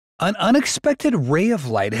An unexpected ray of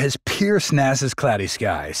light has pierced NASA's cloudy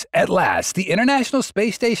skies. At last, the International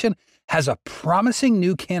Space Station has a promising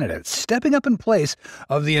new candidate, stepping up in place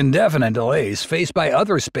of the indefinite delays faced by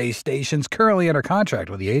other space stations currently under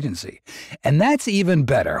contract with the agency. And that's even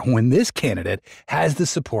better when this candidate has the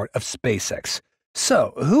support of SpaceX.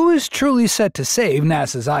 So, who is truly set to save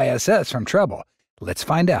NASA's ISS from trouble? Let's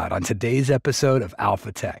find out on today's episode of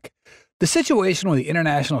Alpha Tech. The situation with the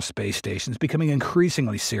International Space Station is becoming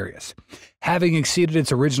increasingly serious. Having exceeded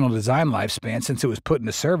its original design lifespan since it was put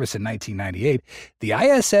into service in 1998, the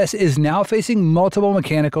ISS is now facing multiple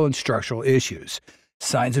mechanical and structural issues.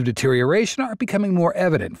 Signs of deterioration are becoming more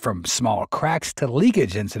evident, from small cracks to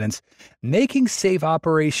leakage incidents, making safe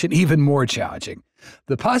operation even more challenging.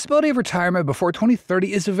 The possibility of retirement before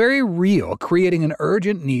 2030 is very real, creating an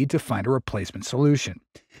urgent need to find a replacement solution.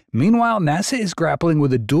 Meanwhile, NASA is grappling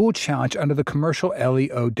with a dual challenge under the Commercial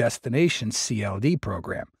LEO Destination (CLD)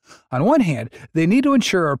 program. On one hand, they need to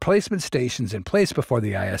ensure a replacement station is in place before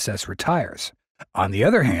the ISS retires. On the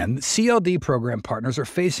other hand, the CLD program partners are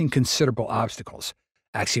facing considerable obstacles.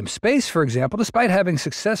 Axiom Space, for example, despite having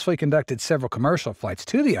successfully conducted several commercial flights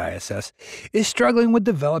to the ISS, is struggling with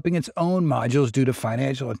developing its own modules due to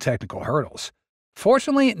financial and technical hurdles.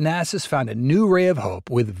 Fortunately, NASA's found a new ray of hope,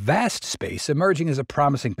 with Vast Space emerging as a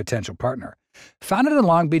promising potential partner. Founded in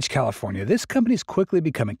Long Beach, California, this company has quickly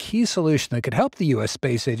become a key solution that could help the U.S.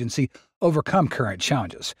 Space Agency overcome current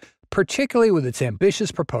challenges, particularly with its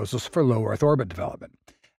ambitious proposals for low Earth orbit development.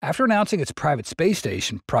 After announcing its private space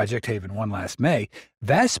station, Project Haven 1, last May,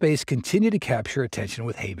 Vast Space continued to capture attention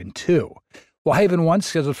with Haven 2. While Haven 1 is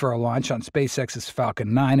scheduled for a launch on SpaceX's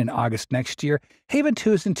Falcon 9 in August next year, Haven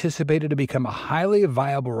 2 is anticipated to become a highly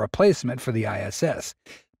viable replacement for the ISS,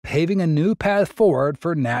 paving a new path forward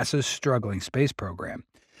for NASA's struggling space program.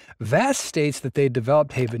 Vast states that they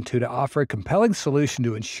developed Haven 2 to offer a compelling solution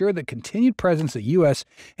to ensure the continued presence of U.S.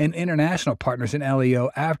 and international partners in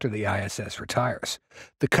LEO after the ISS retires.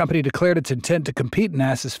 The company declared its intent to compete in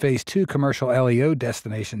NASA's Phase 2 Commercial LEO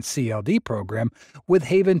Destination (CLD) program with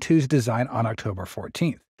Haven 2's design on October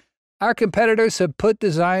 14th. Our competitors have put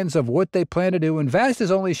designs of what they plan to do, and Vast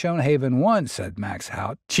has only shown Haven 1, said Max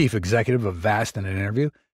Hout, chief executive of Vast, in an interview.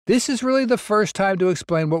 This is really the first time to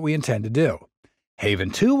explain what we intend to do.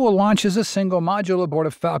 Haven 2 will launch as a single module aboard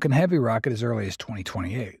a Falcon Heavy rocket as early as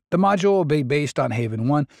 2028. The module will be based on Haven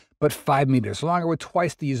 1, but 5 meters longer, with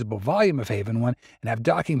twice the usable volume of Haven 1, and have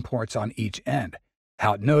docking ports on each end.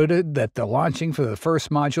 Hout noted that the launching for the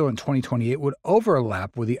first module in 2028 would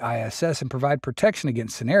overlap with the ISS and provide protection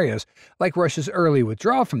against scenarios like Russia's early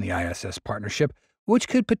withdrawal from the ISS partnership, which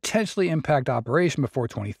could potentially impact operation before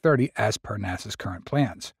 2030 as per NASA's current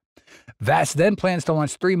plans. Vast then plans to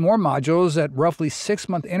launch 3 more modules at roughly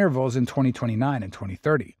 6-month intervals in 2029 and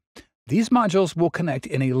 2030. These modules will connect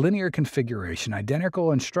in a linear configuration,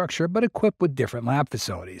 identical in structure but equipped with different lab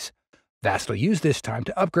facilities. Vast will use this time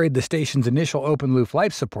to upgrade the station's initial open-loop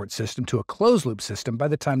life support system to a closed-loop system by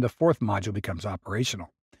the time the 4th module becomes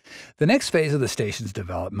operational. The next phase of the station's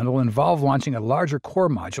development will involve launching a larger core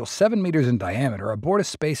module 7 meters in diameter aboard a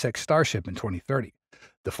SpaceX Starship in 2030.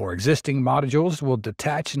 The 4 existing modules will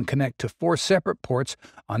detach and connect to 4 separate ports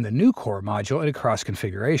on the new core module in a cross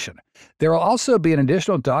configuration. There will also be an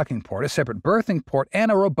additional docking port, a separate berthing port,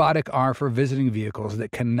 and a robotic arm for visiting vehicles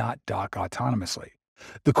that cannot dock autonomously.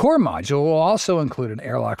 The core module will also include an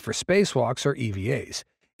airlock for spacewalks, or EVAs.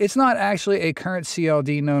 It's not actually a current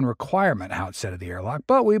CLD known requirement, Hout said of the airlock,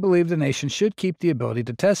 but we believe the nation should keep the ability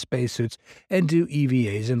to test spacesuits and do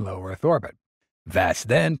EVAs in low Earth orbit. Vast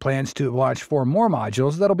then plans to launch 4 more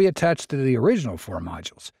modules that'll be attached to the original 4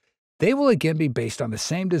 modules. They will again be based on the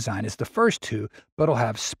same design as the first 2, but will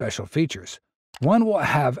have special features. One will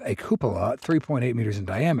have a cupola 3.8 meters in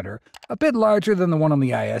diameter, a bit larger than the one on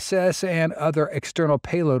the ISS, and other external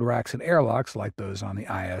payload racks and airlocks like those on the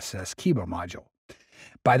ISS Kibo module.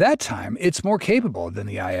 By that time, it's more capable than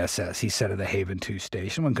the ISS, he said of the Haven 2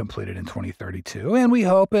 station when completed in 2032, and we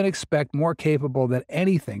hope and expect more capable than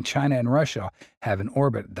anything China and Russia have in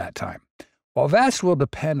orbit at that time. While Vast will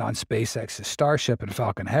depend on SpaceX's Starship and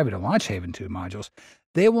Falcon Heavy to launch Haven 2 modules,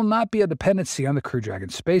 they will not be a dependency on the Crew Dragon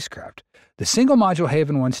spacecraft. The single-module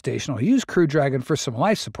Haven 1 station will use Crew Dragon for some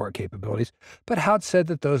life support capabilities, but Hout said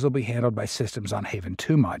that those will be handled by systems on Haven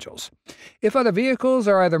 2 modules. If other vehicles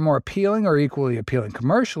are either more appealing or equally appealing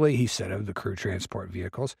commercially, he said of the crew transport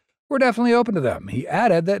vehicles, we're definitely open to them. He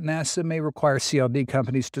added that NASA may require CLD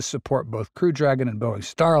companies to support both Crew Dragon and Boeing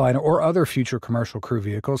Starliner or other future commercial crew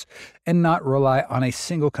vehicles and not rely on a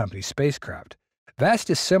single company spacecraft.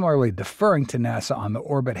 Vast is similarly deferring to NASA on the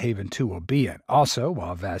orbit Haven 2 will be in. Also,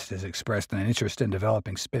 while Vast has expressed an interest in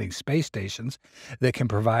developing spinning space stations that can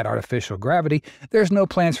provide artificial gravity, there's no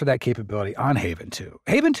plans for that capability on Haven 2.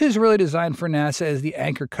 Haven 2 is really designed for NASA as the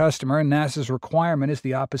anchor customer, and NASA's requirement is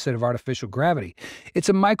the opposite of artificial gravity. It's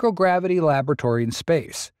a microgravity laboratory in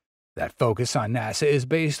space. That focus on NASA is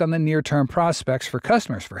based on the near-term prospects for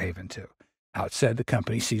customers for Haven 2. Out said, the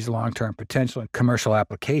company sees long-term potential in commercial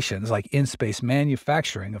applications like in-space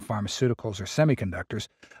manufacturing of pharmaceuticals or semiconductors,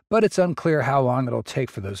 but it's unclear how long it'll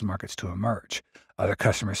take for those markets to emerge. Other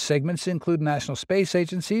customer segments include national space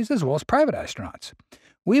agencies as well as private astronauts.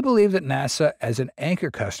 We believe that NASA as an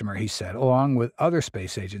anchor customer, he said, along with other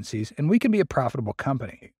space agencies, and we can be a profitable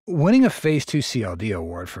company. Winning a Phase 2 CLD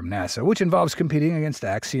award from NASA, which involves competing against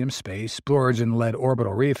Axiom Space, Blue Origin led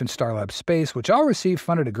Orbital Reef, and Starlab Space, which all received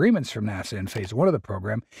funded agreements from NASA in Phase 1 of the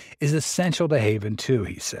program, is essential to Haven 2,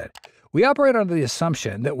 he said. We operate under the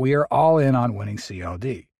assumption that we are all in on winning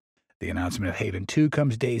CLD. The announcement of Haven 2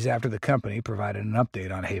 comes days after the company provided an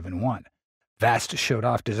update on Haven 1. Vast showed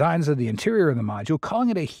off designs of the interior of the module, calling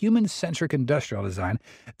it a human-centric industrial design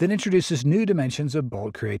that introduces new dimensions of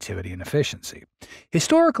bold creativity and efficiency.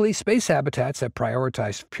 Historically, space habitats have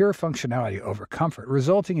prioritized pure functionality over comfort,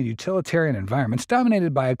 resulting in utilitarian environments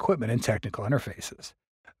dominated by equipment and technical interfaces.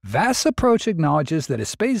 Vast's approach acknowledges that as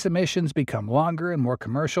space missions become longer and more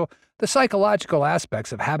commercial, the psychological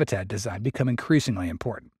aspects of habitat design become increasingly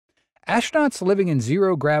important. Astronauts living in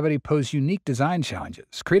zero gravity pose unique design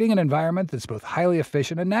challenges. Creating an environment that's both highly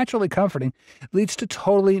efficient and naturally comforting leads to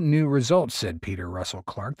totally new results, said Peter Russell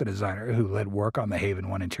Clark, the designer who led work on the Haven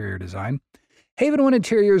 1 interior design. Haven 1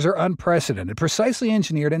 interiors are unprecedented, precisely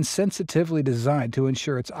engineered and sensitively designed to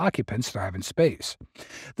ensure its occupants thrive in space.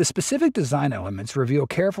 The specific design elements reveal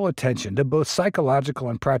careful attention to both psychological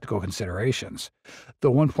and practical considerations. The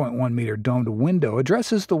 1.1-meter domed window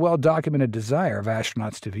addresses the well-documented desire of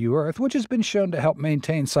astronauts to view Earth, which has been shown to help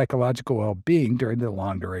maintain psychological well-being during the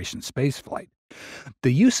long-duration spaceflight.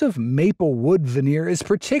 The use of maple wood veneer is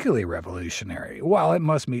particularly revolutionary. While it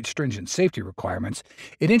must meet stringent safety requirements,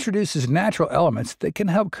 it introduces natural elements that can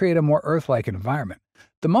help create a more Earth-like environment.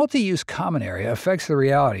 The multi-use common area affects the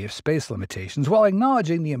reality of space limitations while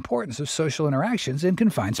acknowledging the importance of social interactions in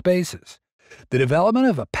confined spaces. The development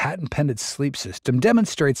of a patent-pending sleep system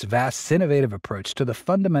demonstrates Vast's innovative approach to the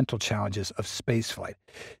fundamental challenges of spaceflight.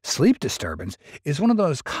 Sleep disturbance is one of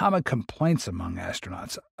those common complaints among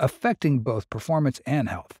astronauts, affecting both performance and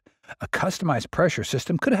health. A customized pressure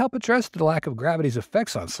system could help address the lack of gravity's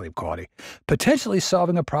effects on sleep quality, potentially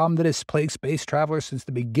solving a problem that has plagued space travelers since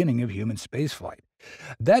the beginning of human spaceflight.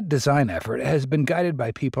 That design effort has been guided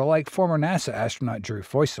by people like former NASA astronaut Drew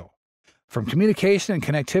Foysel. From communication and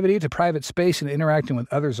connectivity to private space and interacting with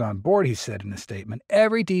others on board, he said in a statement,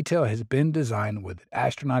 every detail has been designed with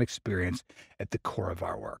astronaut experience at the core of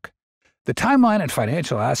our work. The timeline and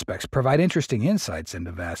financial aspects provide interesting insights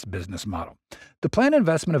into Vast's business model. The planned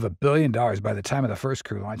investment of $1 billion by the time of the first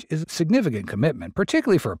crew launch is a significant commitment,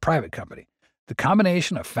 particularly for a private company. The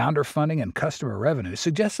combination of founder funding and customer revenue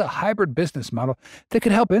suggests a hybrid business model that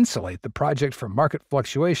could help insulate the project from market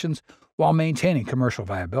fluctuations while maintaining commercial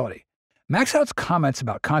viability. MaxOut's comments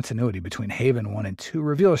about continuity between Haven 1 and 2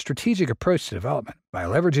 reveal a strategic approach to development. By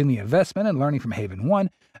leveraging the investment and learning from Haven 1,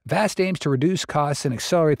 Vast aims to reduce costs and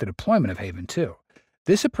accelerate the deployment of Haven 2.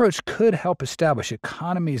 This approach could help establish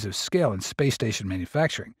economies of scale in space station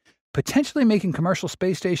manufacturing, potentially making commercial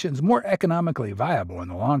space stations more economically viable in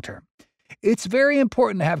the long term. It's very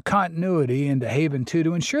important to have continuity into Haven 2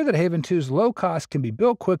 to ensure that Haven 2's low cost can be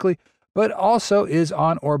built quickly, but also is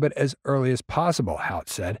on orbit as early as possible, Hout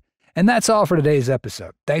said. And that's all for today's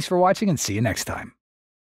episode. Thanks for watching and see you next time.